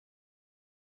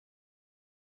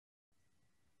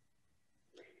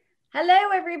Hello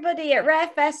everybody at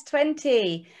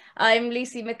RAREfest20. I'm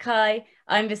Lucy McKay.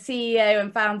 I'm the CEO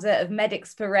and founder of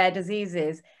Medics for Rare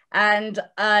Diseases, and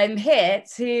I'm here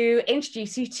to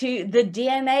introduce you to the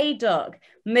DNA doc,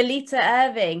 Melita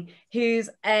Irving, who's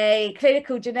a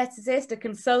clinical geneticist, a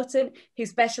consultant who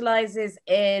specializes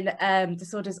in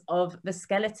disorders of the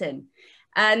skeleton.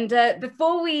 And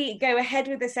before we go ahead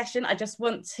with the session, I just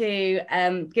want to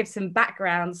give some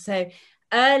background. So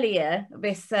earlier,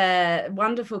 this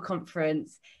wonderful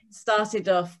conference started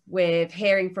off with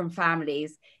hearing from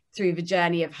families through the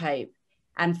journey of hope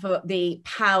and for the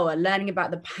power, learning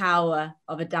about the power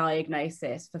of a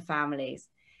diagnosis for families.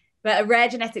 But a rare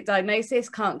genetic diagnosis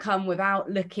can't come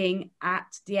without looking at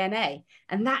DNA.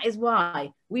 And that is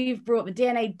why we've brought the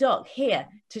DNA doc here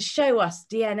to show us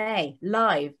DNA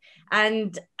live.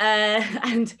 And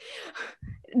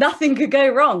nothing could go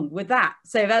wrong with that.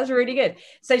 So that's really good.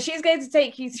 So she's going to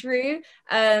take you through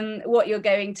what you're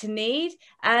going to need.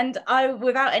 And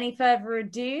without any further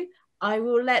ado, I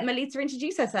will let Melita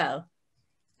introduce herself.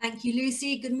 Thank you,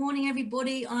 Lucy. Good morning,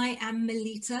 everybody. I am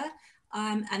Melita.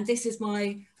 And this is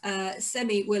my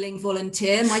semi-willing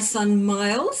volunteer, my son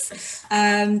Miles.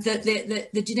 The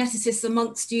geneticists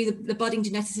amongst you, the budding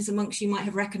geneticists amongst you might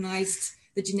have recognised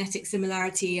the genetic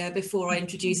similarity before I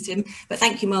introduced him, but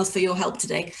thank you, Miles, for your help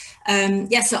today.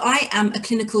 So I am a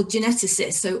clinical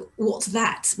geneticist. So what's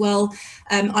that? Well,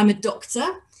 I'm a doctor.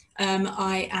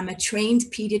 I am a trained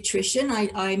pediatrician.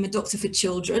 I'm a doctor for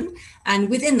children, and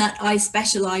within that I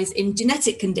specialize in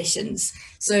genetic conditions.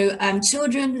 So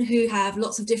children who have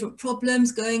lots of different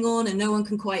problems going on and no one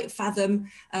can quite fathom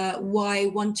why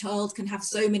one child can have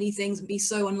so many things and be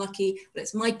so unlucky, but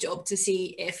it's my job to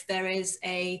see if there is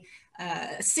a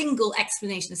single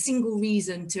explanation, a single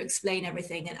reason to explain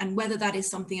everything, and whether that is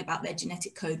something about their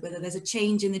genetic code, whether there's a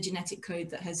change in the genetic code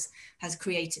that has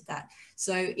created that.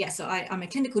 So yeah, so I'm a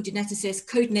clinical geneticist,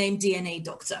 codename DNA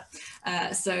doctor. I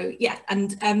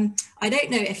don't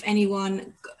know if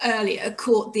anyone earlier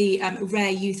caught the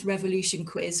Rare Youth Revolution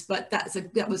quiz, but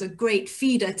that was a great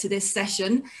feeder to this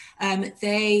session.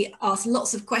 They asked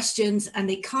lots of questions and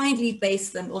they kindly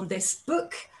based them on this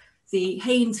book, the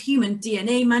Haynes Human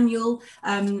DNA Manual,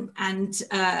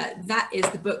 that is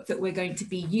the book that we're going to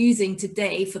be using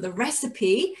today for the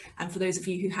recipe, and for those of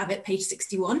you who have it, page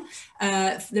 61,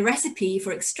 the recipe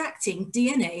for extracting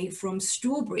DNA from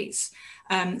strawberries.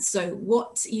 So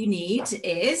what you need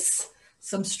is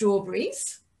some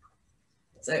strawberries.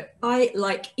 So I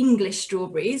like English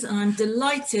strawberries, and I'm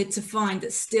delighted to find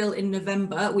that still in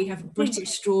November we have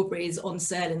British strawberries on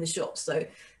sale in the shop. So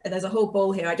there's a whole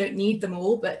bowl here. I don't need them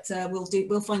all, but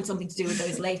we'll find something to do with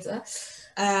those later.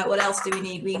 What else do we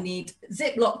need? We need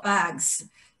Ziploc bags,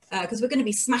 because we're going to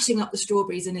be smashing up the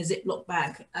strawberries in a Ziploc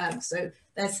bag. So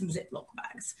there's some Ziploc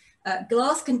bags.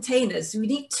 Glass containers. We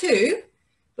need 2,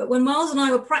 but when Miles and I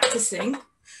were practicing,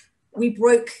 we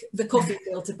broke the coffee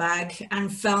filter bag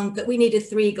and found that we needed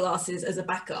 3 glasses as a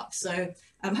backup. So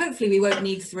hopefully we won't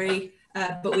need 3,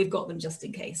 but we've got them just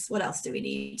in case. What else do we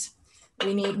need?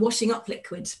 We need washing up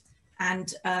liquid.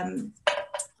 And I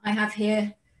have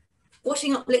here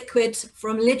washing up liquid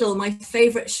from Lidl, my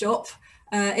favorite shop.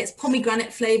 It's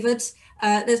pomegranate flavored.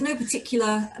 There's no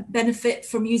particular benefit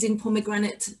from using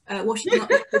pomegranate washing up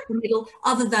liquid from Lidl,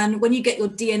 other than when you get your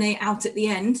DNA out at the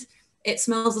end, it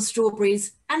smells of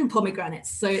strawberries and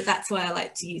pomegranates. So that's why I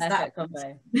like to use that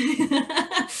combo.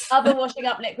 Other washing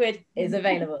up liquid is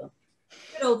available.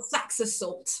 Good old Saxa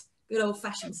salt, good old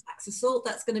fashioned Saxa salt.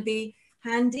 That's going to be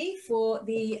handy for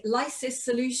the lysis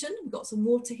solution. We've got some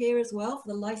water here as well for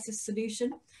the lysis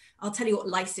solution. I'll tell you what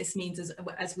lysis means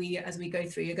as we go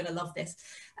through. You're going to love this.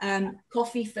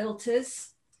 Coffee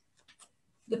filters,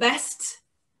 the best.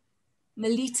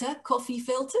 Melita coffee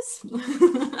filters.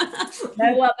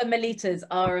 No other Melitas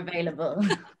are available.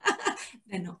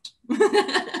 They're not.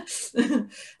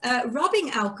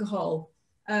 Rubbing alcohol.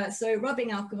 So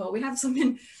rubbing alcohol. We have some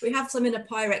in a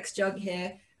Pyrex jug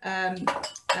here.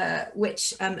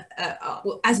 Which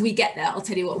as we get there, I'll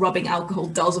tell you what rubbing alcohol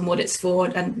does and what it's for,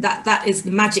 and that is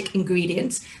the magic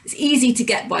ingredient. It's easy to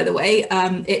get, by the way.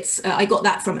 I got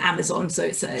that from Amazon, so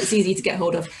it's easy to get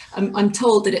hold of. I'm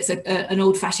told that it's an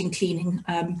old-fashioned cleaning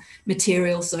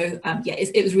material, so yeah,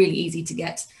 it was really easy to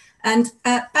get. And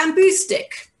bamboo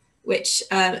stick, which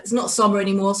it's not summer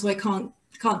anymore, so I can't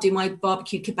do my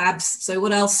barbecue kebabs. So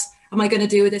what else am I going to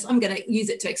do with this? I'm going to use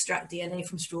it to extract DNA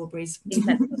from strawberries.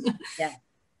 Yeah.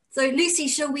 So Lucy,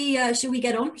 shall we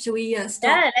get on? Shall we start?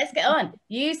 Yeah, let's get on.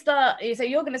 You start. So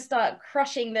you're going to start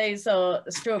crushing those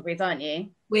strawberries, aren't you?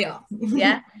 We are.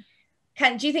 Yeah.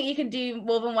 Do you think you can do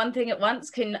more than one thing at once?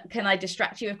 Can I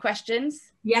distract you with questions?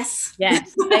 Yes.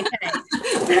 Yes. Okay.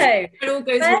 So it all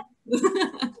goes wrong.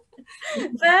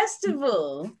 First of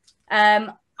all, I've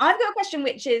got a question,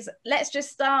 which is, let's just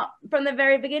start from the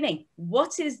very beginning.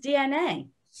 What is DNA?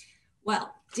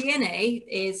 Well, DNA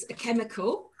is a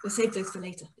chemical. We'll save those for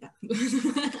later. Yeah.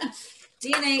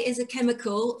 DNA is a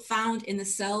chemical found in the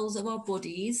cells of our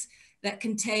bodies that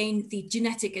contain the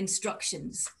genetic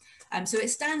instructions. So it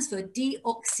stands for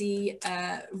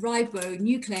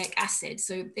deoxyribonucleic acid.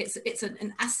 So it's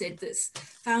an acid that's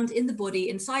found in the body,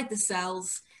 inside the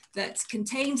cells, that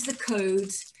contains the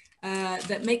code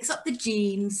that makes up the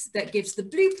genes that gives the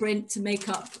blueprint to make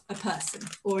up a person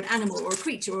or an animal or a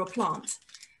creature or a plant.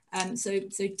 So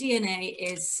DNA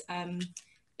is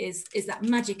that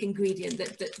magic ingredient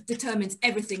that determines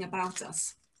everything about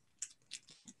us.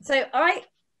 So I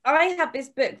have this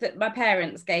book that my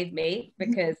parents gave me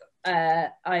because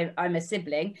I'm a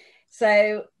sibling.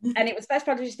 So, and it was first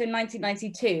published in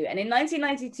 1992. And in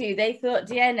 1992, they thought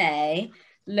DNA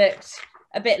looked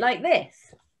a bit like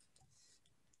this.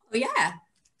 Oh, yeah.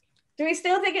 Do we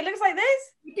still think it looks like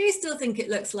this? We do still think it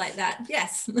looks like that,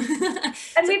 yes.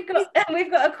 And we've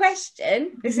got a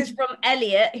question. This is from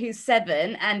Elliot, who's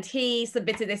 7, and he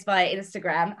submitted this via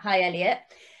Instagram. Hi, Elliot.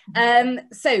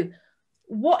 So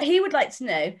what he would like to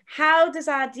know, how does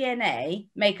our DNA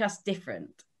make us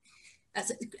different?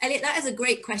 Elliot, that is a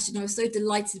great question. I was so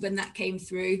delighted when that came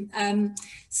through.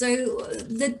 So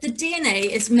the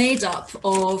DNA is made up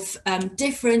of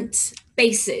different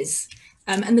bases.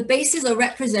 And the bases are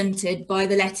represented by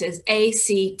the letters A,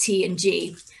 C, T, and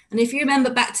G. And if you remember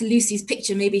back to Lucy's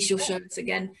picture, maybe she'll show us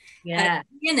again. Yeah.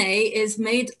 DNA is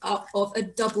made up of a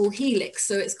double helix.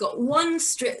 So it's got one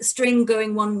string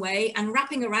going one way, and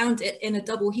wrapping around it in a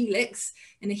double helix,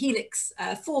 in a helix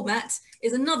format,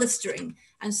 is another string.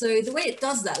 And so the way it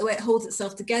does that, the way it holds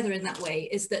itself together in that way,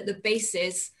 is that the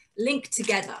bases link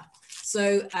together.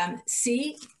 So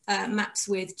C maps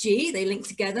with G, they link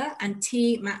together, and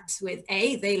T maps with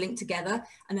A, they link together,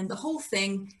 and then the whole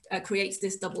thing creates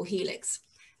this double helix.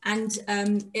 And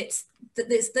it's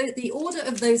the order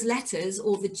of those letters,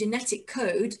 or the genetic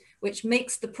code, which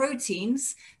makes the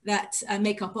proteins that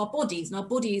make up our bodies. And our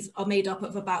bodies are made up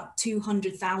of about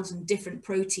 200,000 different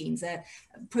proteins. There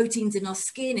are proteins in our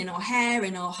skin, in our hair,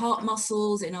 in our heart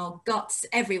muscles, in our guts,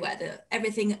 everywhere.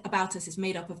 Everything about us is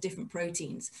made up of different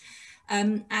proteins.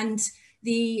 And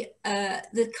the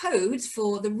codes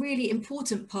for the really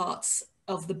important parts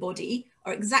of the body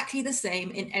are exactly the same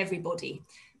in everybody.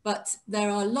 But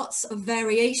there are lots of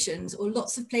variations, or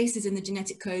lots of places in the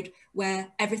genetic code where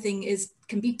everything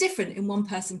can be different in one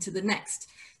person to the next.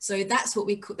 So that's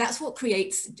what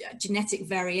creates genetic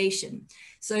variation.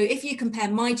 So if you compare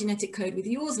my genetic code with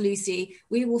yours, Lucy,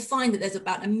 we will find that there's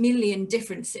about 1 million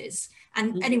differences.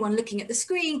 And anyone looking at the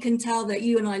screen can tell that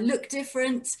you and I look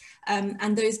different.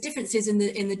 And those differences in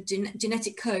the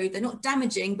genetic code, they're not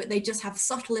damaging, but they just have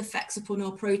subtle effects upon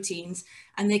our proteins.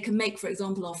 And they can make, for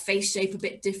example, our face shape a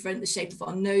bit different, the shape of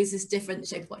our nose is different, the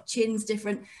shape of our chin's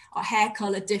different, our hair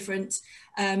color different,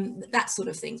 that sort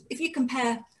of thing. If you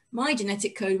compare my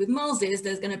genetic code with Miles's,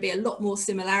 there's going to be a lot more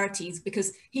similarities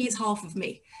because he's half of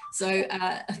me. So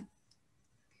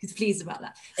he's pleased about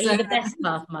that. You're the best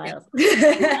half, Miles.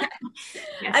 Yes.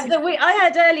 I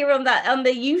heard earlier on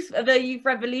the youth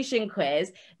revolution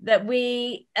quiz that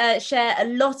we share a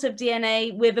lot of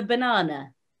DNA with a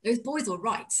banana. Those boys are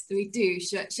right. We do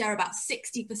share about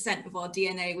 60% of our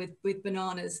DNA with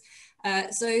bananas.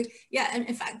 So yeah, and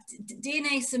in fact,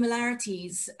 DNA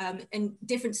similarities in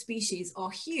different species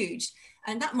are huge,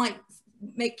 and that might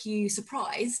make you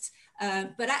surprised.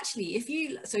 But actually,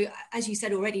 so as you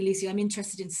said already, Lucy, I'm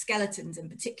interested in skeletons in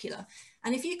particular.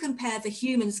 And if you compare the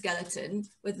human skeleton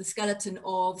with the skeleton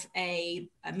of a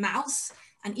mouse,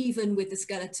 and even with the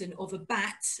skeleton of a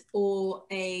bat or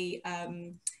a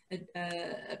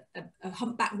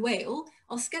humpback whale,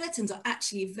 our skeletons are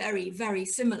actually very, very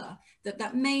similar.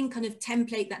 That main kind of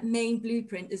template, that main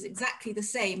blueprint is exactly the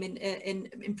same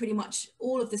in pretty much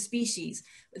all of the species.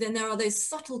 But then there are those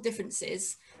subtle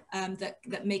differences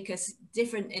that make us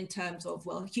different in terms of,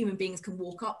 well, human beings can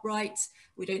walk upright,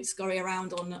 we don't scurry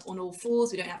around on all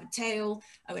fours, we don't have a tail,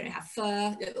 we don't have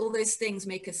fur. All those things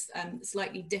make us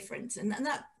slightly different, and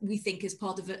that we think is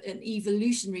part of an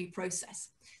evolutionary process.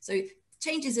 So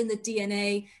changes in the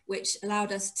DNA which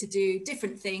allowed us to do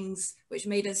different things, which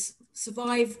made us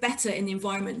survive better in the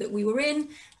environment that we were in,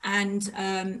 and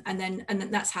then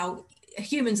that's how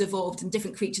humans evolved and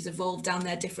different creatures evolved down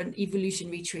their different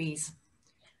evolutionary trees.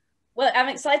 Well, I'm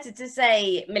excited to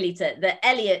say, Melita, that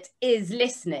Elliot is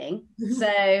listening.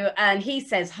 So, and he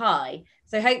says hi.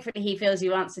 So hopefully he feels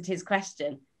you answered his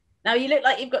question. Now, you look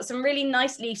like you've got some really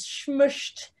nicely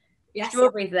smushed Yes.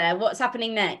 Strawberries there. What's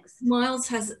happening next? Miles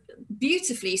has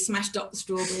beautifully smashed up the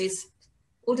strawberries.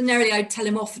 Ordinarily, I'd tell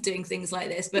him off for doing things like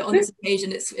this, but on this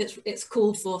occasion, it's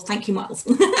called for. Thank you, Miles.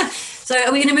 So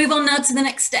are we going to move on now to the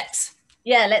next steps?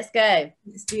 Yeah, let's go.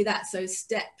 Let's do that. So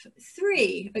step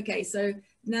 3. Okay, so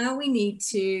now we need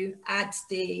to add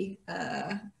the,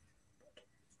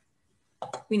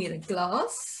 we need a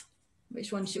glass.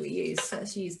 Which one should we use?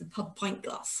 Let's use the pint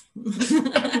glass. We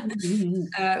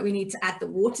need to add the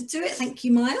water to it. Thank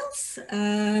you, Miles.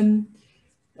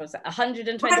 What's that?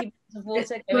 120 mils of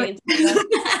water going into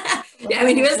the Yeah, I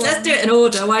mean, let's do it in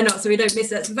order. Why not? So we don't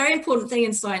miss it. It's a very important thing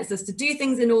in science, is to do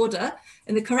things in order,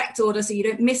 in the correct order, so you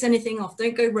don't miss anything off.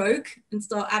 Don't go rogue and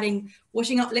start adding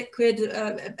washing up liquid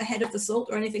ahead of the salt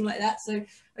or anything like that. So,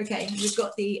 okay, we've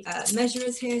got the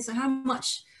measurers here. So how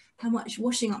much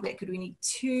washing up liquid? We need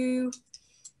 2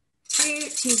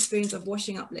 teaspoons of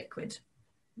washing up liquid.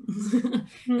 This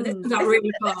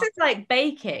is like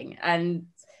baking, and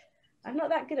I'm not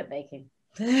that good at baking.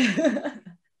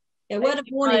 Yeah, word of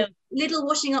warning, little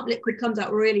washing up liquid comes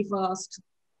out really fast.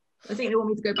 I think they want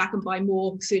me to go back and buy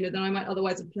more sooner than I might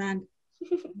otherwise have planned.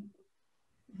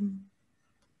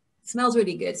 Smells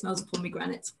really good. Smells of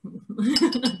pomegranate.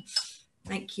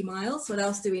 Thank you, Miles. What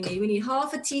else do we need? We need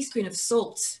half a teaspoon of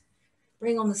salt.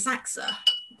 Bring on the saxer.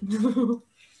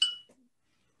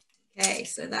 Okay,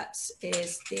 so that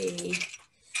is the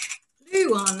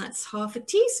blue one. That's half a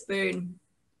teaspoon.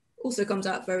 Also comes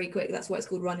out very quick. That's why it's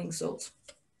called running salt.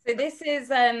 So this is,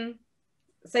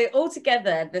 so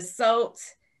altogether, the salt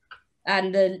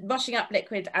and the washing up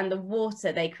liquid and the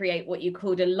water, they create what you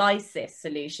called a lysis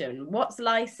solution. What's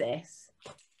lysis?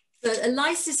 So a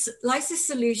lysis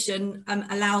solution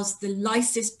allows the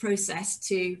lysis process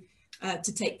to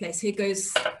take place. Here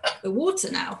goes the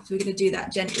water now. So we're going to do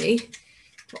that gently.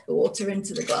 Put the water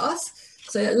into the glass.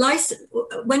 So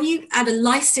when you add a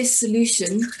lysis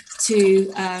solution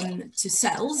to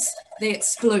cells, they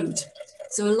explode.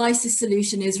 So a lysis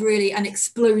solution is really an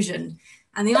explosion.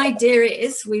 And the idea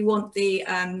is we want the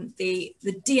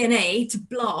DNA to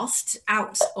blast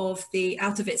out of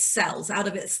its cells, out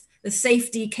of the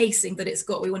safety casing that it's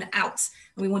got. We want it out,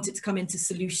 and we want it to come into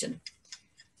solution.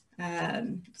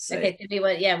 Okay, so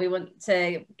we want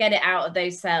to get it out of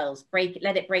those cells,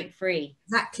 let it break free.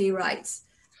 Exactly right.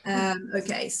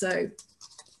 Okay, so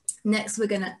next we're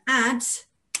going to add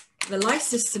the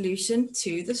lysis solution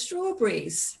to the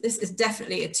strawberries. This is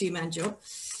definitely a 2-man job.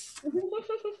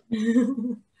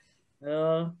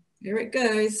 Oh, here it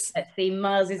goes. Let's see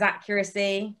Miles's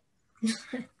accuracy.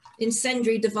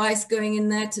 Incendiary device going in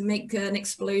there to make an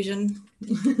explosion.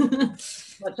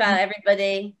 Watch out,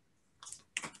 everybody.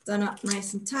 Done up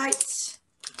nice and tight.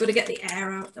 Got to get the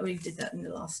air out. Oh, we did that in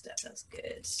the last step. That's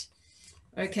good.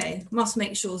 Okay, must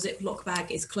make sure Ziploc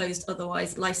bag is closed,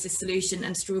 otherwise lysis solution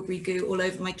and strawberry goo all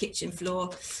over my kitchen floor.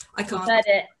 I can't. Heard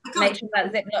it. Make sure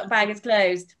that Ziploc bag is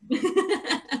closed.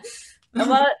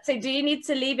 Well, so do you need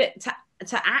to leave it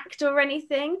to act or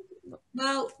anything?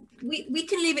 Well, we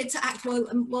can leave it to act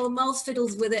while Miles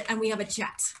fiddles with it and we have a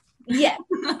chat. Yeah,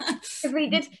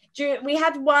 we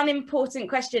had one important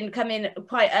question come in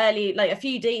quite early, like a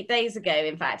few days ago,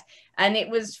 in fact, and it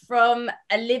was from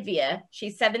Olivia.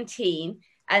 She's 17,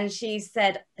 and she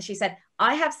said,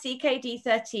 I have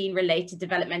CKD13 related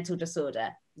developmental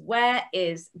disorder. Where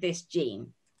is this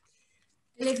gene?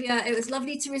 Olivia, it was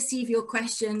lovely to receive your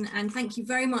question, and thank you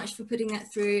very much for putting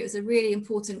that through. It was a really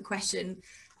important question.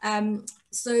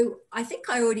 So I think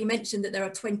I already mentioned that there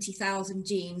are 20,000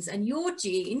 genes, and your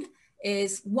gene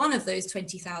is one of those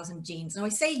 20,000 genes. Now I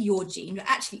say your gene, but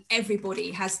actually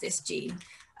everybody has this gene.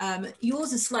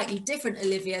 Yours is slightly different,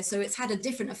 Olivia, so it's had a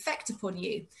different effect upon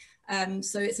you.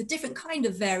 So it's a different kind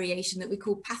of variation that we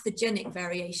call pathogenic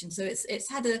variation. So it's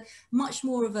had a much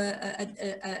more of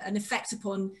an effect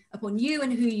upon you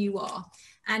and who you are.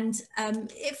 And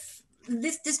if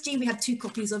this gene, we have 2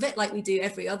 copies of it, like we do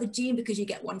every other gene, because you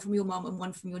get one from your mum and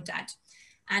one from your dad.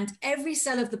 And every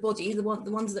cell of the body, the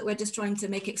ones that we're just trying to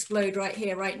make explode right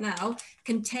here, right now,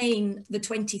 contain the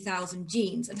 20,000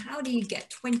 genes. And how do you get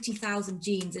 20,000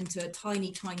 genes into a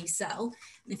tiny, tiny cell?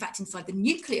 In fact, inside the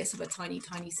nucleus of a tiny,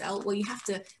 tiny cell, well, you have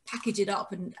to package it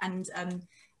up and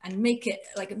make it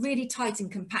like really tight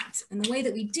and compact. And the way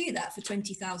that we do that for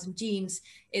 20,000 genes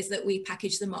is that we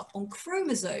package them up on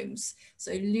chromosomes.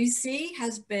 So Lucy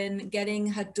has been getting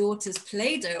her daughter's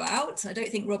Play-Doh out. I don't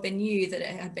think Robin knew that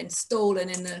it had been stolen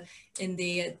in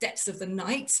the depths of the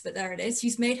night, but there it is.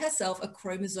 She's made herself a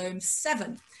chromosome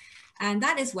 7. And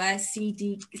that is where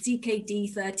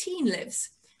CKD13 lives.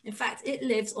 In fact, it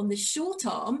lives on the short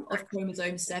arm of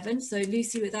chromosome 7. So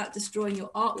Lucy, without destroying your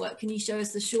artwork, can you show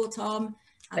us the short arm?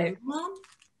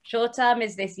 Short arm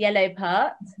is this yellow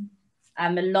part,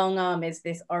 and the long arm is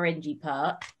this orangey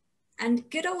part. And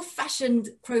good old-fashioned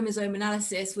chromosome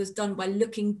analysis was done by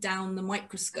looking down the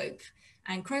microscope.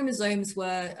 And chromosomes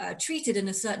were treated in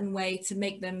a certain way to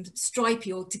make them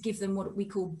stripy, or to give them what we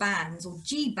call bands, or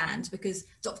G bands, because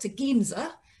Dr.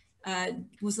 Giemser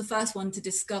was the first one to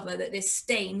discover that this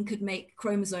stain could make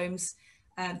chromosomes,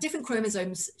 different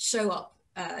chromosomes show up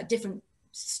different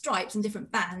stripes and different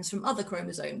bands from other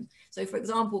chromosomes. So for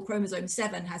example, chromosome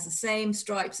 7 has the same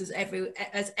stripes as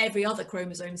every other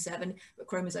chromosome 7, but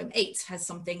chromosome 8 has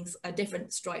a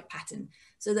different stripe pattern.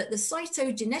 So that the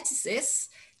cytogeneticists,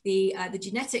 the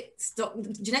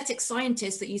genetic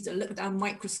scientists that used to look down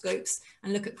microscopes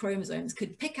and look at chromosomes,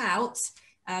 could pick out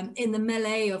in the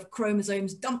melee of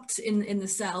chromosomes dumped in the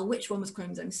cell, which one was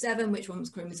chromosome 7, which one was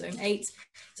chromosome 8.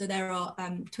 So there are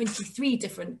 23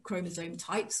 different chromosome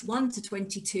types, 1 to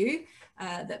 22,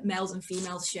 that males and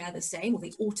females share the same, or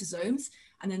the autosomes.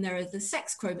 And then there are the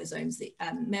sex chromosomes, the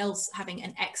males having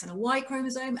an X and a Y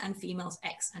chromosome, and females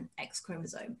X and X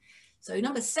chromosome. So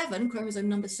number 7, chromosome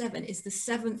number 7, is the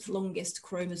 7th longest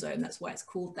chromosome. That's why it's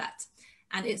called that.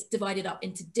 And it's divided up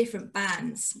into different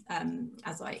bands,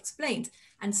 as I explained.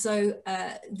 And so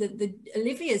the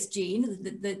Olivia's gene,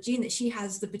 the gene that she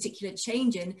has the particular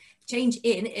change in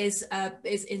is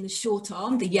in the short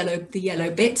arm, the yellow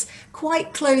bit,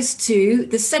 quite close to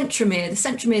the centromere. The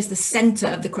centromere is the center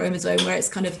of the chromosome, where it's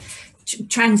kind of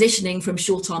transitioning from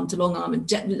short arm to long arm. And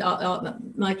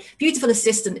my beautiful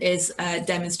assistant is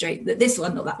demonstrating that this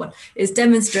one, not that one, is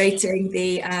demonstrating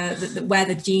where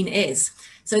the gene is.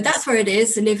 So that's where it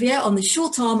is, Olivia, on the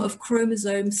short arm of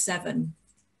chromosome 7.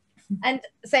 And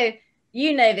so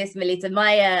you know this, Melita.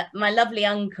 My lovely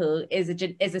uncle is a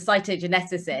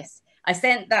cytogeneticist. I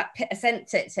sent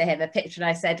it to him, a picture, and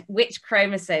I said, "Which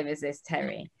chromosome is this,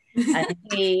 Terry?" And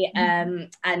he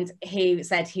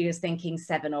said he was thinking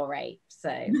 7 or 8.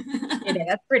 So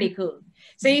that's pretty cool.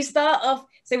 So you start off.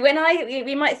 So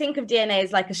we might think of DNA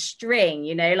as like a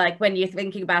string, like when you're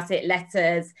thinking about it,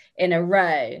 letters in a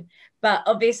row. But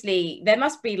obviously there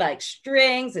must be like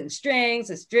strings and strings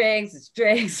and strings and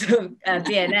strings of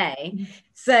DNA.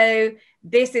 So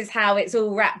this is how it's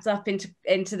all wrapped up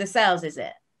into the cells, is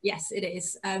it? Yes, it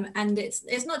is. And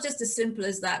it's not just as simple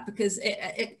as that, because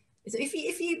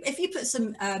if you put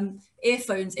some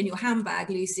earphones in your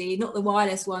handbag, Lucy, not the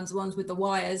wireless ones, the ones with the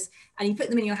wires, and you put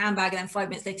them in your handbag, and then 5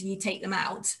 minutes later you take them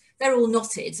out, they're all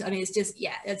knotted. I mean,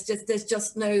 there's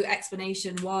just no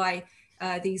explanation why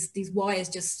these wires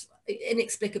just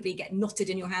inexplicably get knotted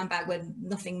in your handbag when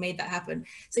nothing made that happen.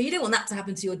 So you don't want that to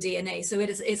happen to your DNA. So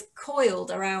it's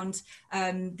coiled around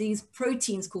these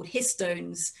proteins called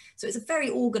histones. So it's a very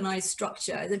organized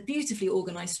structure. It's a beautifully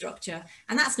organized structure,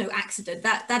 and that's no accident.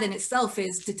 That in itself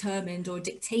is determined or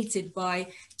dictated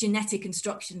by genetic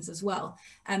instructions as well.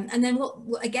 And then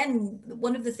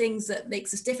one of the things that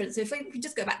makes us different, so if we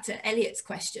just go back to Elliot's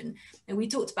question, and we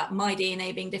talked about my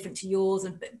DNA being different to yours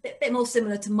and a bit more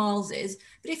similar to Miles's,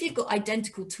 but if you've got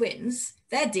identical twins,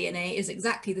 their DNA is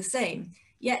exactly the same.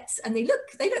 Yet, and they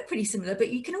look pretty similar,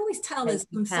 but you can always tell there's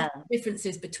some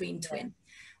differences between twins.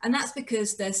 And that's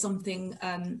because there's something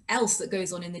else that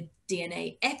goes on in the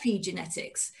DNA,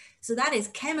 epigenetics. So that is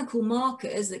chemical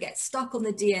markers that get stuck on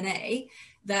the DNA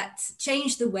that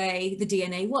change the way the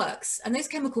DNA works. And those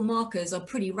chemical markers are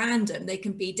pretty random. They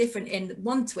can be different in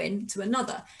one twin to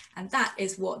another. And that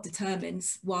is what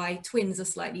determines why twins are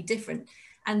slightly different.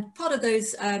 And part of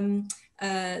those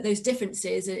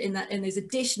differences in those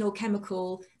additional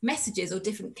chemical messages or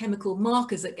different chemical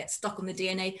markers that get stuck on the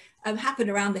DNA happen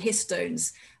around the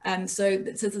histones. So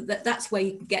that's where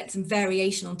you can get some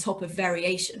variation on top of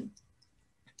variation.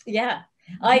 Yeah.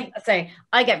 I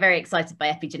get very excited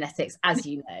by epigenetics, as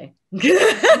you know.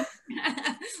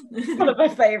 One of my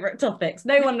favorite topics.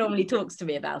 No one normally talks to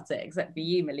me about it except for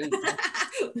you, Melita.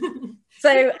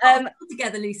 So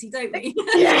together, Lucy, don't we?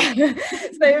 Yeah.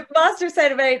 So Master of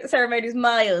Ceremonies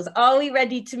Miles, are we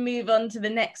ready to move on to the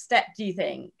next step, do you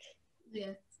think?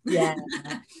 Yeah.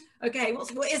 Okay,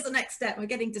 what is the next step? We're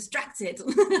getting distracted.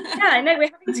 Yeah, I know,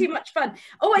 we're having too much fun.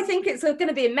 Oh, I think it's going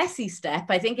to be a messy step.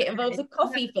 I think it involves a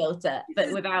coffee filter, but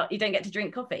you don't get to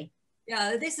drink coffee.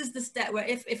 Yeah, this is the step where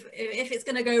if it's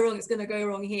going to go wrong, it's going to go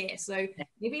wrong here. So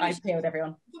maybe I've peeled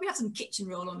everyone. We have some kitchen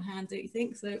roll on hand, don't you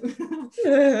think? So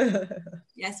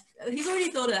yes, he's already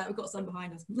thought of that. We've got some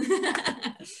behind us.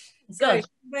 So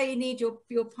where you need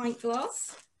your pint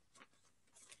glass.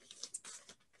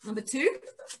 Number 2.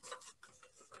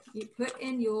 You put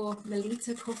in your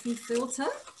Melita coffee filter.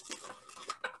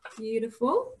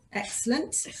 Beautiful,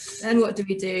 excellent. Then what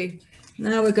do?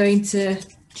 Now we're going to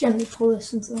gently pour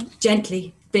this into that.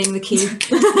 Gently being the key.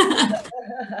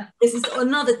 This is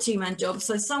another two-man job.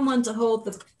 So someone to hold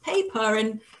the paper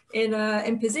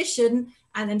in position,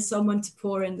 and then someone to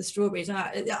pour in the strawberries.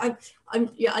 My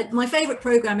favourite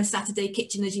programme is Saturday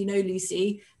Kitchen, as you know,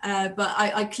 Lucy, but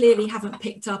I clearly haven't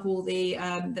picked up all the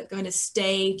kind of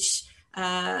stage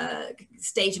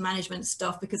management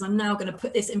stuff, because I'm now going to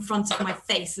put this in front of my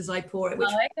face as I pour it, which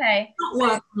okay. not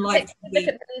work so look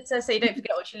at Melita so you don't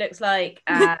forget what she looks like.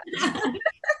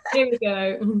 Here we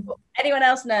go. Anyone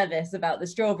else nervous about the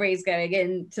strawberries going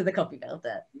into the coffee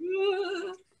filter?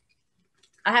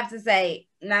 I have to say,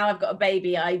 now I've got a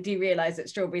baby, I do realise that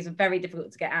strawberries are very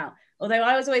difficult to get out. Although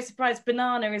I was always surprised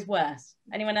banana is worse.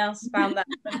 Anyone else found that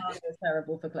banana is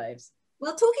terrible for cloves?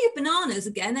 Well, talking of bananas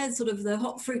again, they're sort of the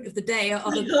hot fruit of the day.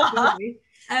 So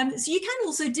you can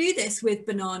also do this with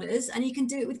bananas, and you can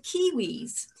do it with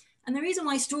kiwis. And the reason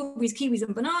why strawberries, kiwis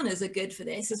and bananas are good for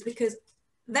this is because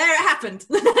there it happened.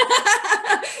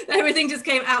 Everything just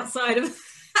came outside of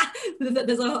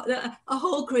there's a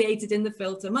hole created in the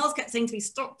filter. Miles kept saying to me,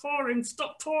 stop pouring,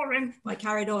 stop pouring. I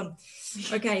carried on.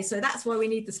 Okay, so that's why we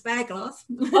need the spare glass.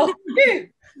 Oh, we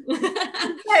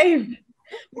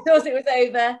thought it was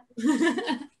over.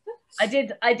 I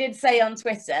did say on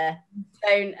Twitter,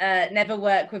 don't never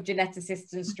work with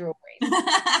geneticists and strawberries.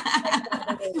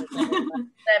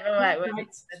 Never work with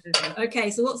geneticists. Okay,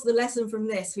 so what's the lesson from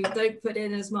this? We don't put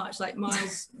in as much, like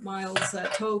Miles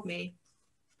told me.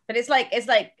 But it's like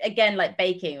again, like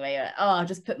baking, where you're like, oh, I'll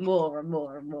just put more and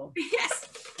more and more. Yes.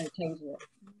 Don't change it.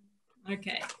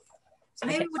 Okay. So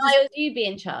maybe Miles, you be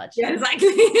in charge. Yeah, exactly.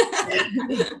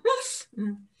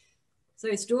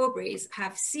 So strawberries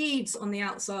have seeds on the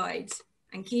outside,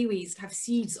 and kiwis have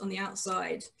seeds on the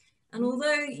outside. And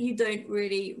although you don't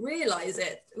really realise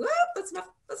it, well, that's enough.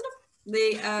 That's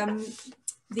enough.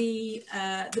 The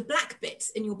black bits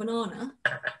in your banana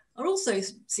are also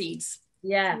seeds.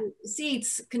 Yeah. So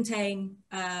seeds contain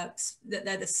that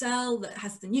they're the cell that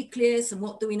has the nucleus, and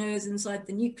what do we know is inside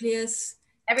the nucleus?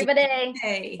 Everybody.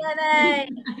 DNA.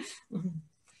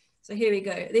 So here we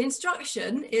go. The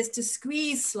instruction is to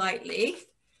squeeze slightly.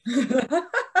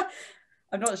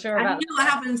 I'm not sure about you know what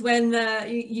happens when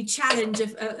you challenge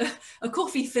a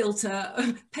coffee filter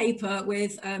paper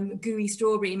with gooey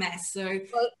strawberry mess. So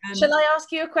shall I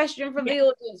ask you a question from the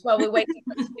audience while we're waiting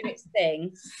for it to do its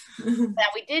thing?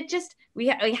 We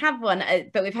have one,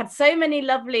 but we've had so many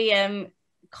lovely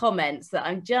comments that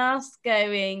I'm just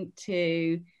going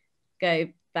to go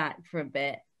back for a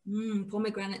bit.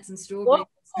 Pomegranates and strawberries.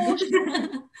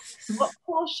 What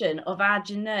portion of our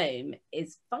genome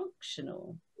is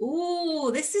functional? Oh,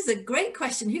 this is a great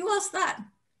question. Who asked that?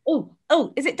 Oh,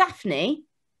 is it Daphne?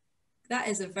 That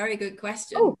is a very good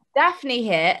question. Oh, Daphne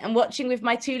here, and watching with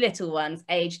my two little ones,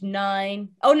 aged 9.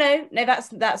 Oh no, that's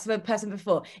the person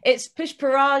before. It's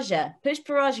Pushparaja,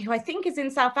 who I think is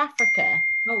in South Africa.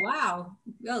 Oh wow.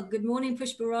 Well, good morning,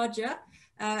 Pushparaja,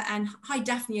 and hi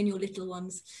Daphne and your little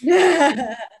ones.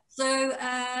 So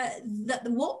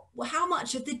how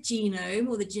much of the genome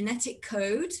or the genetic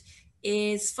code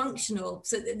is functional?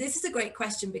 So this is a great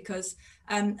question, because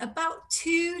about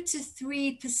 2 to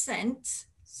 3%,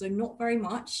 so not very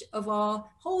much, of our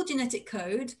whole genetic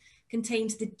code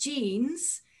contains the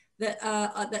genes that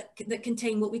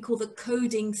contain what we call the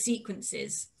coding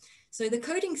sequences. So the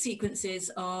coding sequences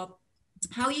are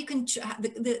how you can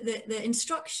the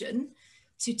instruction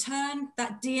to turn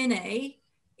that DNA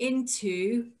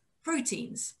into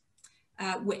proteins,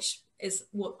 which is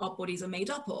what our bodies are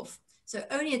made up of. So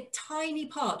only a tiny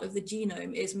part of the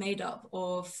genome is made up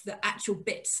of the actual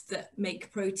bits that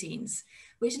make proteins,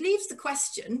 which leaves the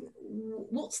question,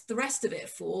 what's the rest of it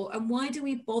for, and why do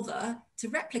we bother to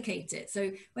replicate it?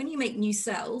 So when you make new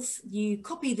cells, you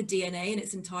copy the DNA in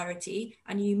its entirety,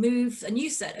 and you move a new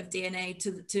set of DNA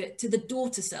to the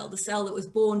daughter cell, the cell that was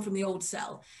born from the old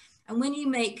cell. And when you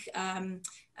make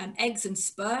eggs and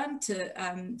sperm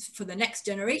for the next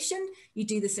generation, you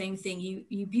do the same thing.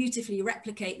 You beautifully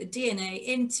replicate the DNA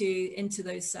into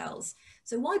those cells.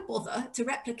 So why bother to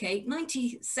replicate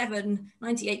 97,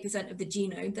 98% of the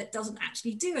genome that doesn't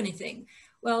actually do anything?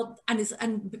 Well,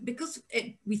 and because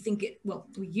we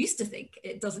used to think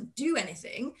it doesn't do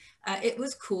anything, it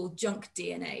was called junk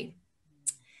DNA.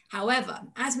 However,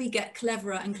 as we get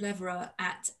cleverer and cleverer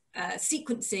at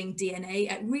sequencing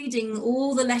DNA, at reading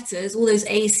all the letters, all those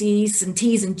A, C's and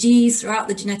T's and G's throughout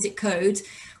the genetic code,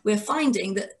 we're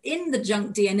finding that in the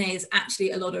junk DNA is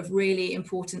actually a lot of really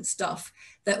important stuff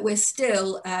that we're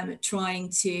still trying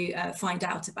to find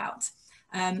out about.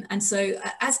 And so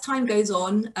as time goes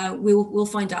on, we'll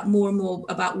find out more and more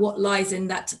about what lies in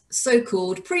that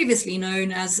so-called, previously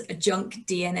known as junk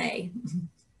DNA.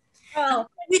 Oh.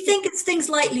 We think it's things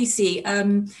like, Lucy,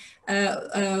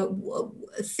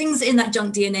 things in that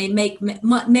junk DNA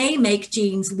may make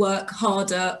genes work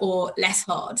harder or less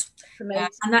hard.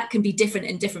 And that can be different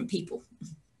in different people.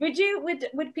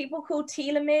 Would people call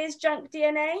telomeres junk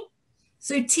DNA?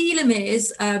 So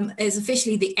telomeres is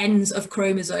officially the ends of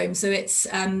chromosomes. So it's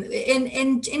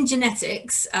in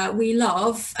genetics, we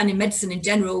love, and in medicine in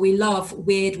general, we love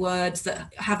weird words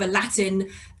that have a Latin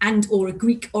and or a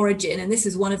Greek origin, and this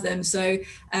is one of them. So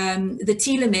the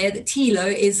telomere, the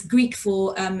telo, is Greek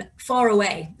for far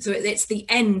away. So it's the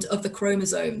end of the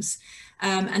chromosomes.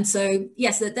 And so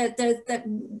yes,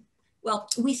 well,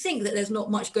 we think that there's not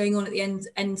much going on at the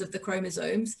ends of the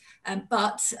chromosomes,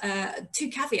 but two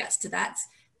caveats to that.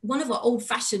 One of our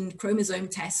old-fashioned chromosome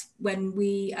tests, when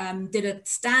we did a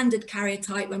standard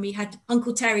karyotype, when we had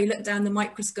Uncle Terry look down the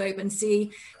microscope and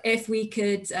see if we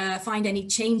could find any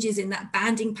changes in that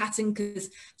banding pattern, because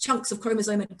chunks of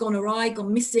chromosome had gone awry,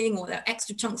 gone missing, or there are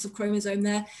extra chunks of chromosome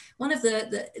there. One of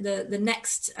the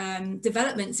next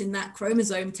developments in that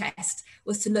chromosome test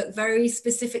was to look very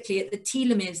specifically at the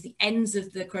telomeres, the ends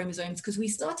of the chromosomes, because we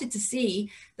started to see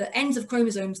that ends of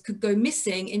chromosomes could go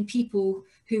missing in people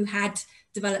who had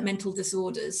developmental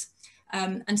disorders.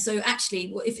 And so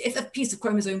actually, if a piece of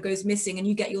chromosome goes missing and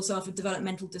you get yourself a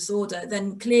developmental disorder,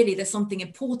 then clearly there's something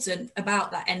important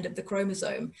about that end of the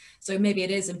chromosome. So maybe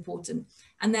it is important.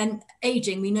 And then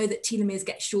aging, we know that telomeres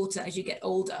get shorter as you get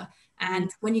older.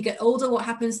 And when you get older, what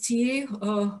happens to you?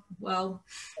 Oh, well,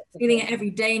 feeling it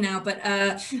every day now, but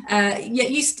yeah,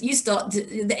 you start,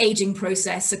 the aging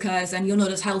process occurs and you're not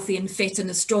as healthy and fit and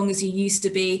as strong as you used to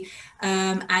be.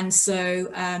 And so,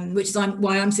 which is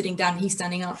why I'm sitting down, he's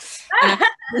standing up.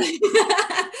 Do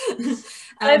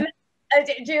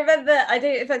you remember, I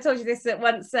don't know if I told you this, that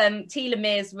once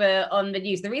telomeres were on the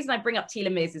news. The reason I bring up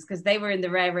telomeres is because they were in the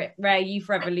Rare Youth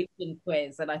Revolution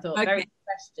quiz, and I thought, very good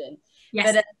question.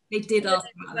 Yes, but, they did ask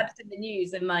about that. In the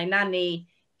news, and my nanny,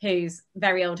 who's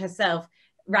very old herself,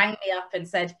 rang me up and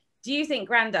said, do you think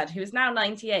Grandad, who is now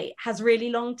 98, has really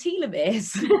long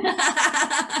telomeres?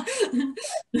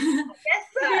 Yes,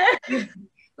 sir.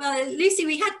 Well, Lucy,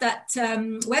 we had that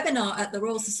webinar at the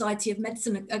Royal Society of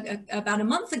Medicine about a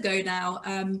month ago now,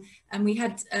 and we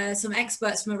had some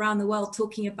experts from around the world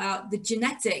talking about the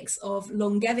genetics of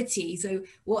longevity. So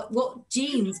what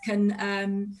genes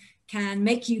can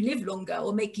make you live longer,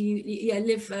 or make you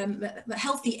live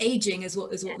healthy aging is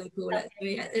what they call it. So,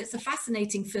 yeah, it's a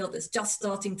fascinating field that's just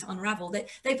starting to unravel.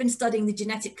 They've been studying the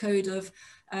genetic code of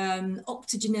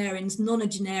octogenarians,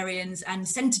 nonagenarians, and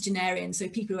centenarians, so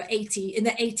people who are in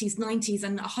their 80s, 90s,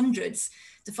 and 100s,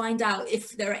 to find out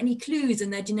if there are any clues in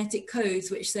their genetic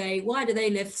codes which say, why do they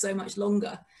live so much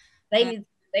longer? They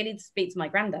need to speak to my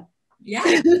granddad.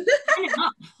 Yeah.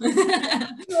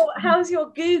 How's your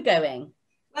goo going?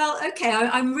 Well, okay,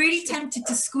 I'm really tempted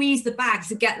to squeeze the bag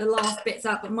to get the last bits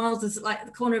out, but Miles is like at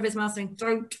the corner of his mouth saying,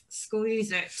 don't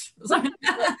squeeze it. So,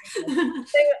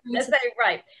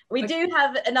 right, we do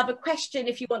have another question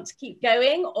if you want to keep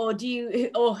going, or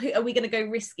are we going to go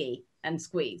risky and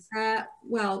squeeze?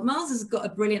 Well, Miles has got a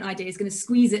brilliant idea. He's going to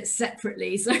squeeze it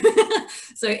separately. So,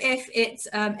 so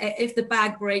if the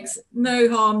bag breaks, no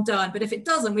harm done. But if it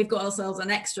doesn't, we've got ourselves an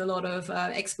extra lot of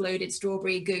exploded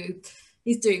strawberry goo.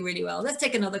 He's doing really well. Let's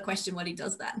take another question while he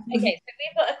does that. Okay, so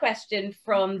we've got a question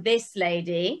from this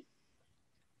lady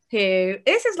who,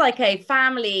 this is like a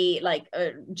family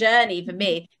journey for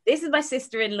me. This is my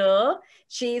sister-in-law.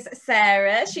 She's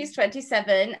Sarah. She's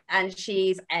 27 and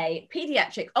she's a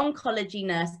pediatric oncology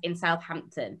nurse in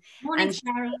Southampton. Morning, and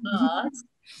Sarah. She asked,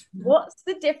 what's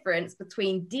the difference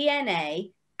between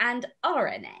DNA and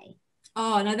RNA?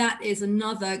 Oh, no, that is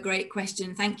another great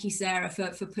question. Thank you, Sarah,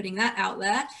 for putting that out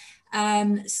there.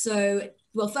 So,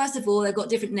 well, first of all, they've got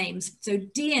different names. So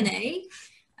DNA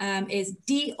is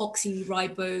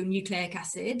deoxyribonucleic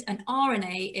acid, and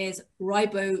RNA is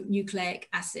ribonucleic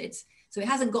acid. So it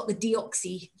hasn't got the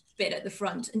deoxy bit at the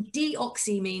front. And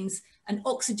deoxy means an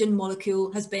oxygen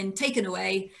molecule has been taken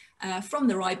away from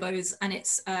the ribose, and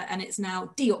it's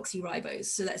now deoxyribose.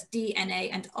 So that's DNA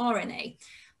and RNA.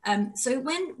 So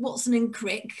when Watson and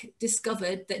Crick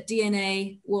discovered that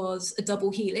DNA was a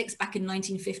double helix back in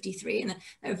 1953, and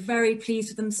they were very pleased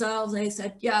with themselves, they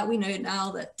said, yeah, we know now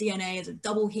that DNA is a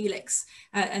double helix.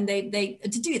 And they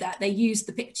to do that, they used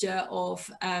the picture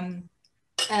of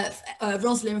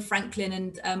Rosalind Franklin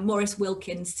and Maurice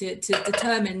Wilkins to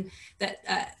determine that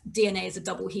DNA is a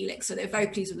double helix. So they're very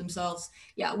pleased with themselves.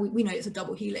 Yeah, we know it's a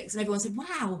double helix. And everyone said,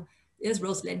 wow, there's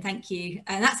Rosalind, thank you.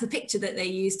 And that's the picture that they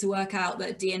used to work out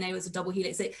that DNA was a double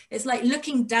helix. It's like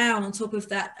looking down on top of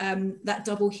that, that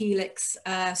double helix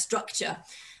structure.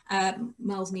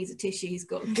 Miles needs a tissue. He's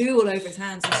got goo all over his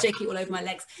hands and shaky all over my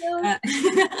legs. At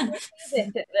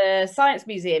the Science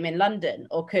Museum in London,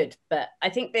 or could, but I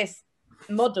think this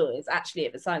model is actually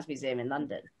at the Science Museum in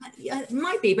London. Yeah, it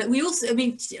might be, but we also, I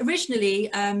mean, originally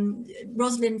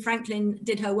Rosalind Franklin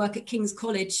did her work at King's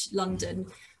College London,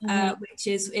 which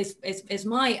is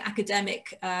my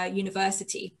academic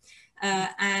university.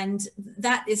 And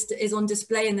that is on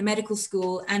display in the medical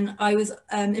school. And I was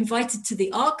invited to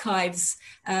the archives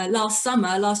last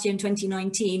year in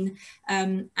 2019,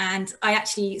 and I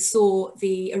actually saw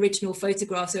the original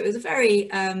photograph. So it was a very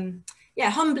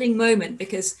humbling moment,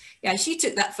 because she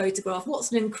took that photograph.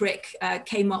 Watson and Crick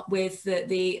came up with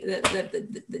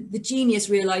the genius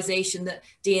realization that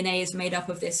DNA is made up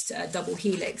of this double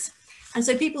helix. And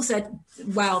so people said,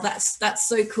 wow, that's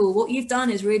so cool. What you've done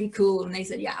is really cool. And they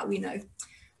said, yeah, we know.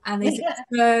 And they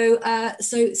said,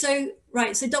 so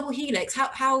double helix,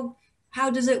 how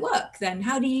does it work then?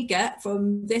 How do you get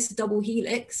from this double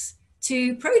helix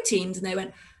to proteins? And they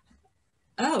went,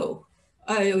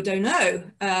 I don't know.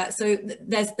 So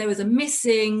there was a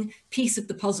missing piece of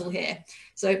the puzzle here.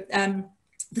 So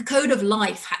the code of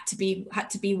life had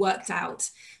to be worked out.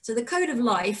 So the code of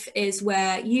life is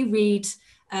where you read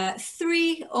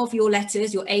 3 of your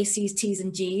letters, your A, C's, T's,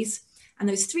 and G's, and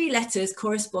those 3 letters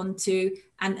correspond to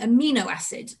an amino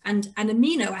acid. And an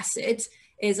amino acid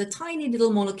is a tiny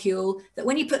little molecule that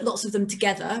when you put lots of them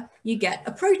together, you get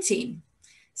a protein.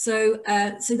 So,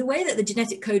 so the way that the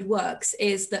genetic code works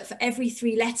is that for every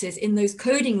 3 letters in those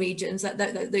coding regions,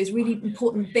 those really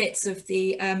important bits of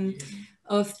the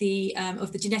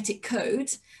genetic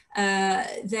code,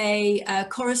 they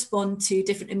correspond to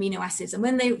different amino acids. And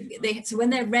when when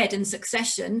they're read in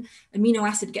succession, amino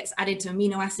acid gets added to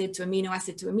amino acid to amino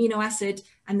acid to amino acid,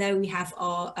 and there we have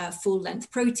our full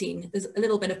length protein. There's a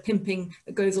little bit of pimping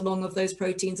that goes along of those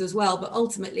proteins as well, but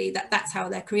ultimately that's how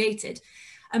they're created.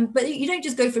 But you don't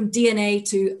just go from DNA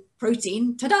to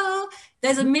protein, ta-da!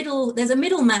 There's a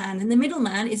middleman, and the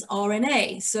middleman is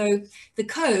RNA. So the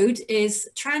code is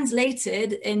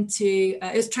translated into,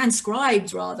 it's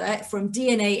transcribed rather, from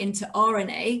DNA into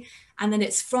RNA, and then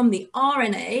it's from the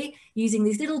RNA using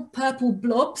these little purple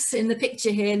blobs in the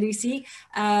picture here, Lucy.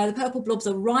 The purple blobs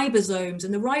are ribosomes,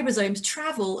 and the ribosomes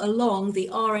travel along the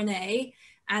RNA,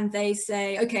 and they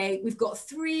say, okay, we've got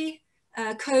 3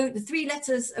 the 3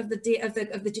 letters of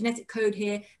the genetic code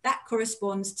here, that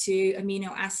corresponds to amino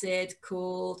acid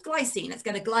called glycine. Let's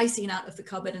get a glycine out of the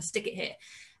cupboard and stick it here.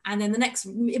 And then the next,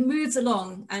 it moves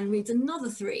along and reads another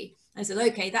 3 and says,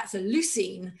 okay, that's a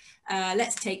leucine.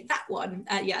 Let's take that one.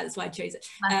 Yeah, that's why I chose it.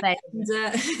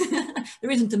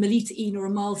 There isn't a Melita-ene or a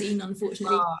Miles-ene,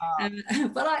 unfortunately.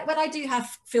 But I do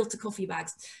have filter coffee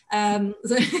bags.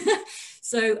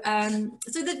 So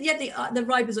the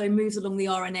ribosome moves along the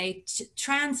RNA,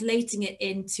 translating it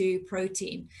into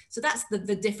protein. So that's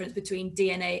the difference between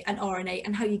DNA and RNA,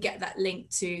 and how you get that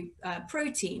link to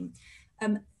protein.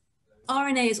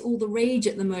 RNA is all the rage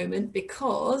at the moment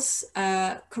because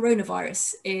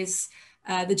coronavirus is,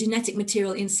 the genetic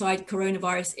material inside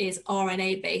coronavirus is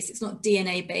RNA based. It's not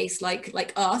DNA based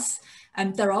like us.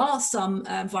 There are some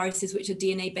viruses which are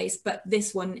DNA based, but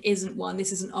this one isn't one.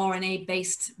 This is an RNA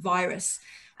based virus.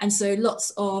 And so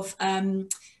lots of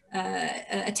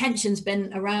attention's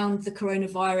been around the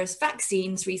coronavirus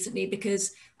vaccines recently,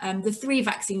 because the 3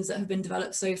 vaccines that have been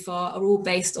developed so far are all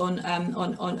based on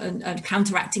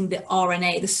counteracting the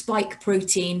RNA, the spike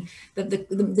protein,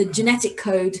 the genetic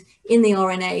code in the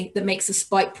RNA that makes the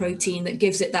spike protein that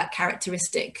gives it that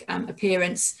characteristic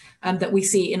appearance that we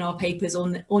see in our papers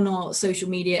on our social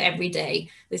media every day.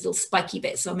 Those little spiky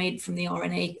bits are made from the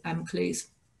RNA clues.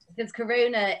 Because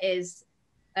corona is,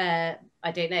 I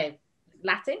don't know,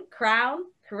 Latin, crown,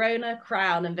 corona,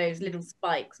 crown, and those little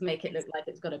spikes make it look like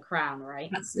it's got a crown,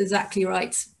 right? That's exactly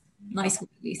right. Nice one,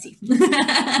 Lucy. So,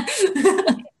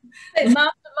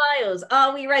 Master Miles,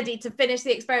 are we ready to finish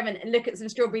the experiment and look at some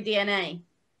strawberry DNA?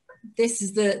 This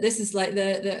is like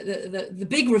the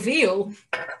big reveal.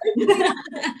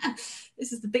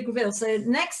 This is the big reveal. So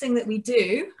next thing that we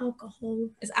do,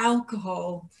 is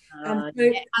alcohol.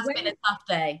 It has been a tough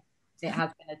day. It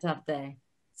has been a tough day.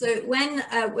 So when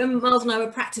Miles and I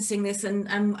were practicing this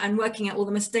and working out all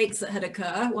the mistakes that had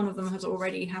occurred, one of them has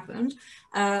already happened,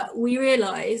 we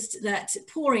realized that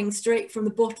pouring straight from the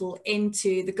bottle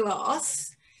into the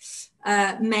glass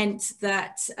meant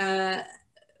that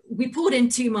we poured in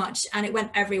too much and it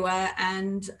went everywhere,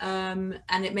 and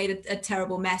it made a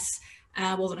terrible mess.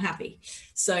 I wasn't happy.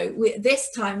 So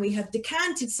this time we have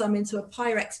decanted some into a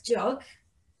Pyrex jug.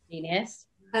 Genius.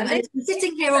 And it's been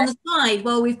sitting here on the side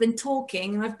while we've been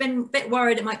talking, and I've been a bit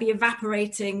worried it might be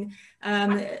evaporating,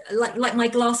 like my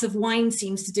glass of wine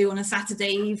seems to do on a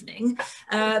Saturday evening,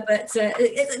 but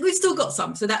we've still got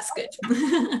some, so that's good.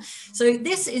 So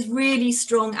this is really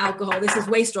strong alcohol. This is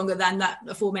way stronger than that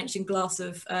aforementioned glass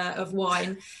of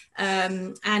wine.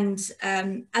 And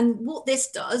what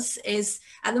this does is,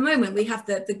 at the moment, we have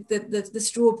the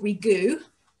strawberry goo.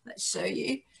 Let's show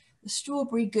you the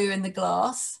strawberry goo in the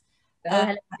glass.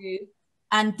 And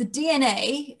the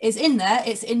DNA is in there,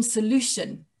 it's in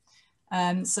solution.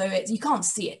 So you can't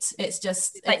see it. It's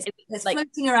just, it's like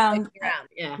floating around.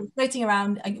 Yeah. It's floating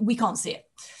around, and we can't see it.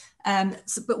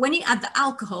 But when you add the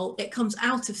alcohol, it comes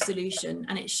out of solution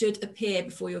and it should appear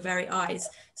before your very eyes.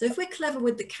 So if we're clever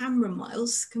with the camera,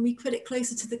 Miles, can we put it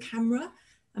closer to the camera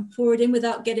and pour it in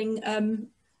without getting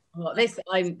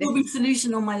this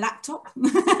solution on my laptop?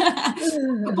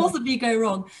 Could possibly go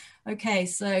wrong. Okay,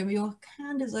 so your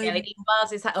hand is over. Yeah, look, have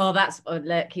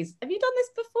you done this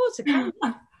before to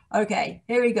camera? Okay,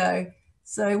 here we go.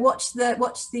 So watch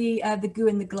the goo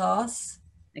in the glass.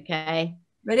 Okay.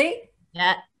 Ready?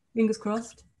 Yeah. Fingers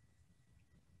crossed.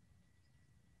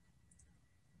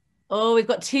 Oh, we've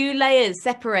got 2 layers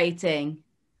separating.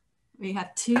 We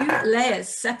have 2 layers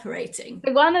separating.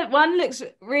 So one looks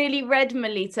really red,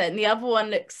 Melita, and the other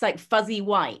one looks like fuzzy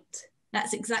white.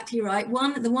 That's exactly right.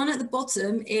 The one at the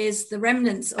bottom is the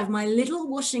remnants of my little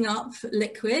washing up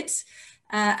liquid,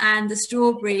 and the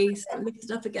strawberries. Lift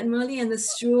it up again, Molly, and the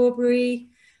strawberry.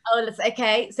 Oh,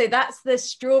 okay. So that's the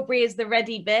strawberry is the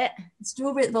ready bit.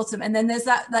 Strawberry at the bottom, and then there's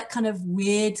that kind of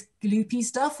weird gloopy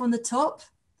stuff on the top.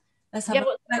 Let's have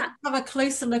a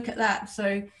closer look at that.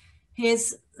 So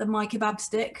here's my kebab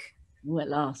stick. Oh, at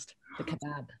last, the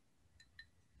kebab.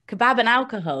 Kebab and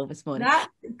alcohol this morning. That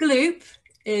gloop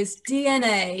is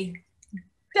DNA.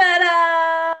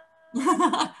 Ta-da!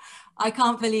 I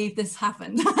can't believe this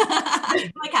happened. I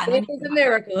can. It is a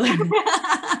miracle.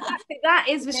 That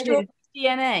is the strawberry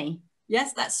DNA.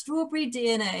 Yes, that's strawberry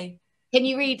DNA. Can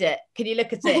you read it? Can you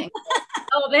look at it?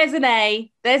 Oh, there's an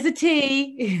A. There's a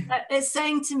T. It's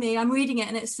saying to me, I'm reading it,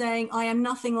 and it's saying, I am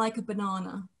nothing like a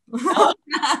banana. Oh,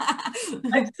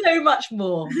 I'm so much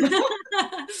more.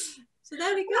 So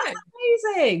there we go. That's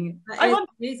amazing. I don't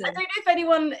know if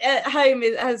anyone at home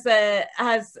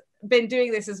has been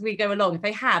doing this as we go along. If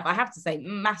they have, I have to say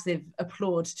massive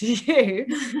applaud to you.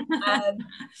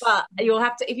 But you'll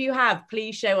have to, if you have,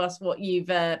 please show us what you've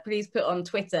please put on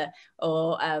Twitter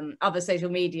or other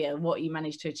social media what you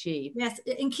managed to achieve. Yes,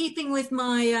 in keeping with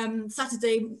my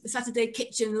Saturday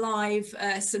kitchen live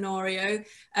scenario,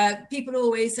 people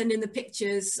always send in the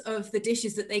pictures of the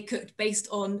dishes that they cooked based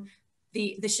on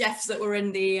the chefs that were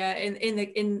in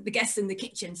the guests in the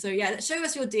kitchen. So yeah, show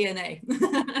us your DNA.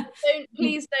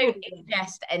 Please don't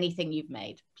ingest anything you've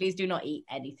made. Please do not eat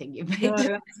anything you've made.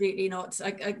 No, absolutely not.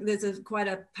 There's quite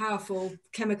a powerful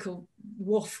chemical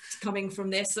waft coming from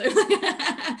this. So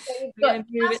we've got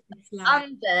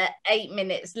under 8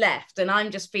 minutes left, and I'm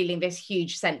just feeling this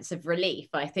huge sense of relief.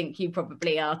 I think you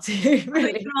probably are too.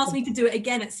 Really. You can ask me to do it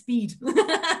again at speed.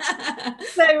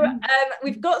 So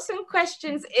we've got some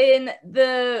questions in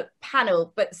the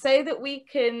panel, but so that we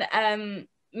can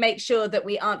make sure that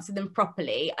we answer them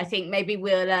properly, I think maybe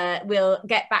we'll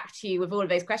get back to you with all of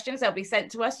those questions. They'll be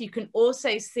sent to us. You can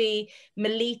also see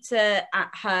Melita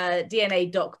at her DNA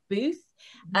doc booth.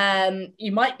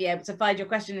 You might be able to find your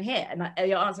question in here and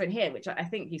your answer in here, which I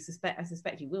think I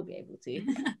suspect you will be able to.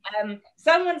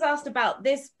 Someone's asked about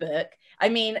this book. I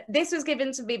mean, this was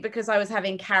given to me because I was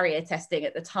having carrier testing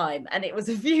at the time, and it was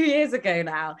a few years ago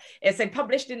now. It's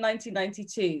published in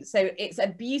 1992, so it's a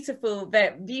beautiful,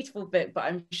 very beautiful book, but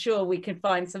I'm sure we can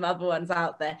find some other ones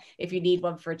out there if you need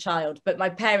one for a child. But my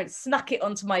parents snuck it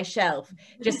onto my shelf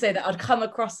just so that I'd come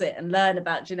across it and learn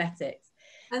about genetics.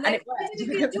 And it did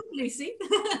a good job, Lucy.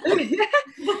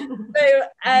 So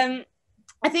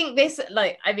I think this,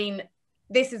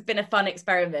 this has been a fun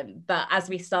experiment, but as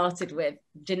we started with,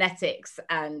 genetics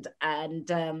and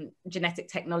genetic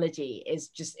technology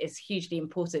is hugely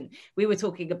important. We were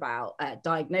talking about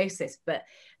diagnosis, but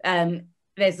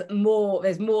there's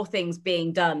more things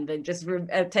being done than just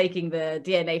taking the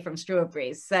DNA from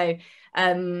strawberries. So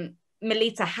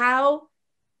Melita, how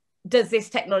does this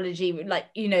technology,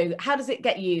 how does it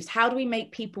get used? How do we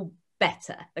make people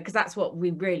better? Because that's what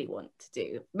we really want to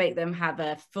do, make them have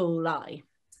a full life.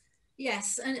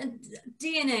 Yes, and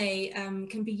DNA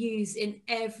can be used in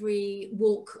every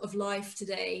walk of life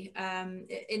today,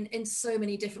 in so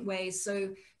many different ways.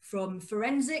 So from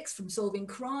forensics, from solving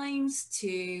crimes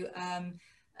to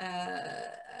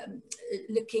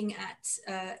looking at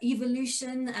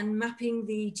evolution and mapping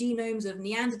the genomes of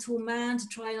Neanderthal man to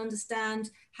try and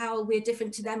understand how we're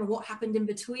different to them and what happened in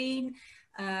between.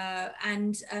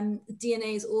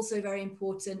 DNA is also very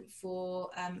important for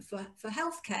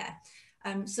healthcare.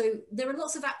 So there are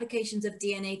lots of applications of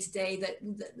DNA today that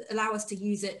allow us to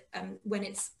use it when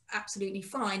it's absolutely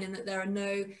fine, and that there are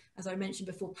no, as I mentioned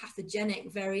before,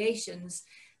 pathogenic variations.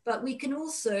 But we can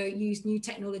also use new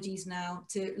technologies now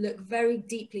to look very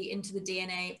deeply into the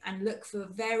DNA and look for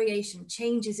variation,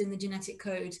 changes in the genetic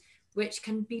code, which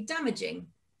can be damaging.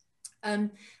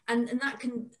 And that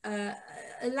can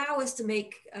allow us to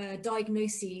make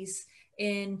diagnoses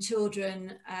in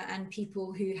children and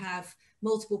people who have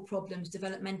multiple problems,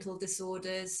 developmental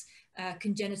disorders,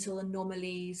 congenital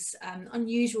anomalies,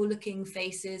 unusual looking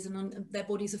faces, and their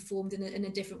bodies are formed in a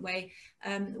different way.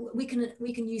 We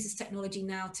can use this technology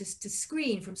now to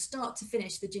screen from start to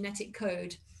finish the genetic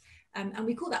code. And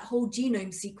we call that whole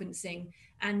genome sequencing.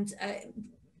 And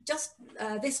just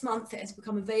this month, it has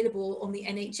become available on the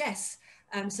NHS.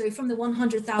 So from the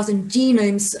 100,000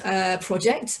 Genomes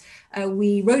project,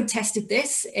 we road tested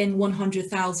this in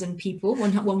 100,000 people,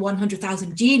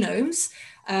 100,000 genomes.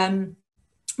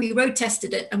 We road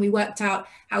tested it and we worked out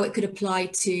how it could apply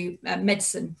to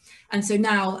medicine. And so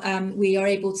now we are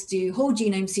able to do whole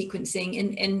genome sequencing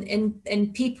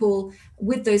in people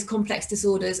with those complex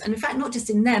disorders. And in fact, not just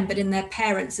in them, but in their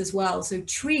parents as well. So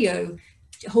trio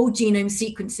whole genome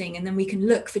sequencing, and then we can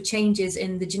look for changes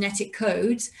in the genetic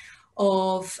code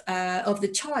of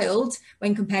the child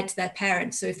when compared to their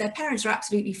parents. So if their parents are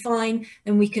absolutely fine,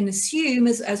 then we can assume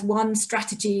as one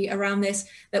strategy around this,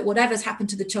 that whatever's happened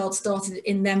to the child started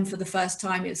in them for the first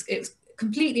time. It was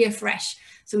completely afresh.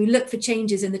 So we look for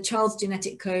changes in the child's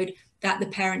genetic code that the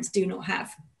parents do not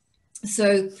have.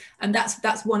 So, and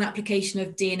that's one application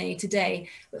of DNA today.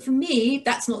 But for me,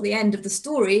 that's not the end of the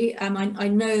story. I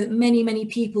know that many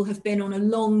people have been on a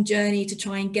long journey to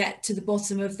try and get to the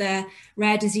bottom of their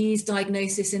rare disease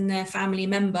diagnosis in their family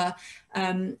member.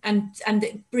 And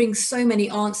it brings so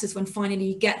many answers when finally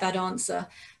you get that answer.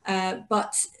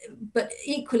 But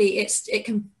equally, it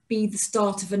can be the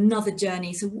start of another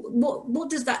journey. So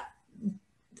what does that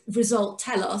result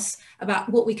tell us about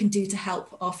what we can do to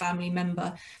help our family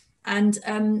member? And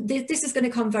this is going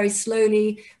to come very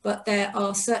slowly, but there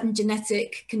are certain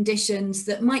genetic conditions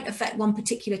that might affect one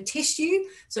particular tissue.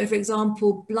 So for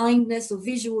example, blindness or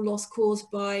visual loss caused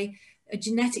by a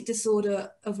genetic disorder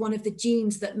of one of the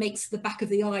genes that makes the back of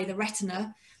the eye, the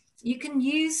retina. You can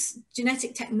use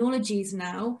genetic technologies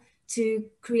now to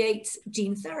create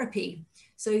gene therapy.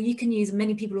 So you can use,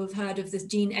 many people have heard of this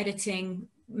gene editing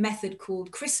method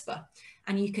called CRISPR,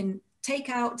 and you can take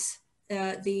out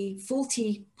the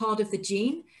faulty part of the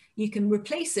gene, you can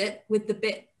replace it with the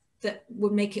bit that will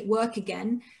make it work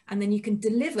again, and then you can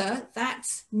deliver that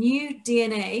new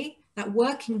DNA, that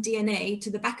working DNA, to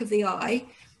the back of the eye,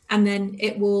 and then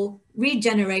it will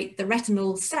regenerate the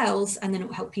retinal cells, and then it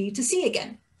will help you to see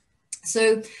again.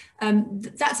 So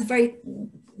that's a very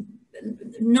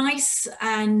nice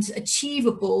and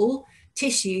achievable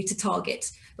tissue to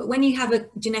target. But when you have a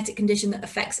genetic condition that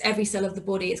affects every cell of the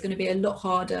body, it's going to be a lot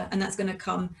harder, and that's going to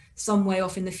come some way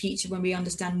off in the future when we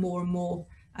understand more and more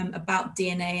about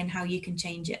DNA and how you can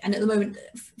change it. And at the moment,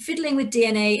 fiddling with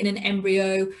DNA in an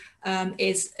embryo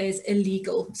is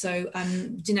illegal. So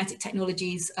genetic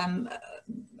technologies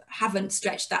haven't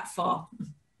stretched that far.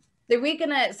 So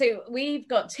we've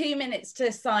got 2 minutes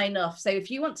to sign off. So if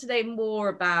you want to know more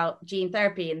about gene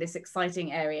therapy in this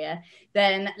exciting area,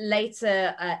 then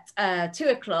later at 2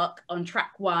 o'clock on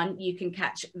track 1, you can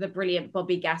catch the brilliant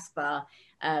Bobby Gaspar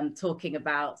talking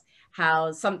about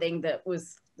how something that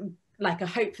was like a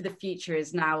hope for the future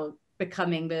is now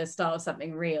becoming the start of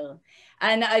something real.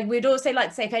 And I would also like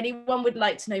to say, if anyone would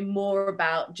like to know more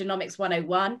about Genomics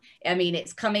 101, I mean,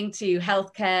 it's coming to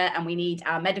healthcare and we need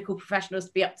our medical professionals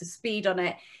to be up to speed on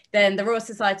it, then the Royal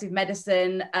Society of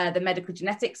Medicine, the medical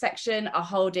genetics section, are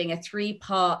holding a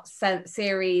 3-part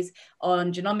series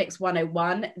on Genomics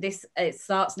 101. It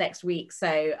starts next week,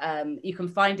 so you can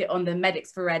find it on the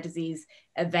Medics for Rare Disease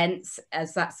events,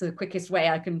 as that's the quickest way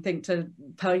I can think to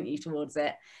point you towards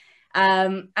it.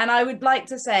 And I would like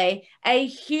to say a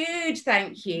huge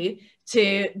thank you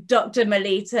to Dr.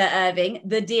 Melita Irving,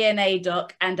 the DNA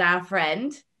doc, and our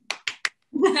friend,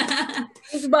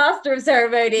 his master of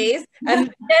ceremonies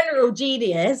and general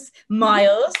genius,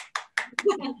 Miles.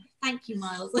 Thank you,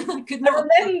 Miles. Could not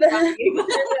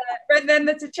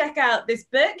remember to check out this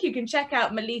book. You can check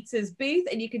out Melita's booth,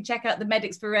 and you can check out the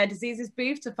Medics for Rare Diseases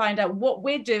booth to find out what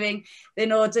we're doing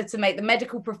in order to make the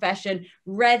medical profession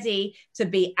ready to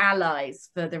be allies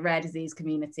for the rare disease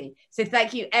community. So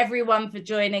thank you everyone for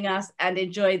joining us, and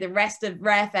enjoy the rest of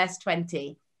RAREfest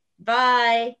 20.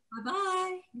 Bye.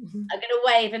 Bye-bye. I'm going to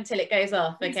wave until it goes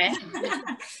off, okay?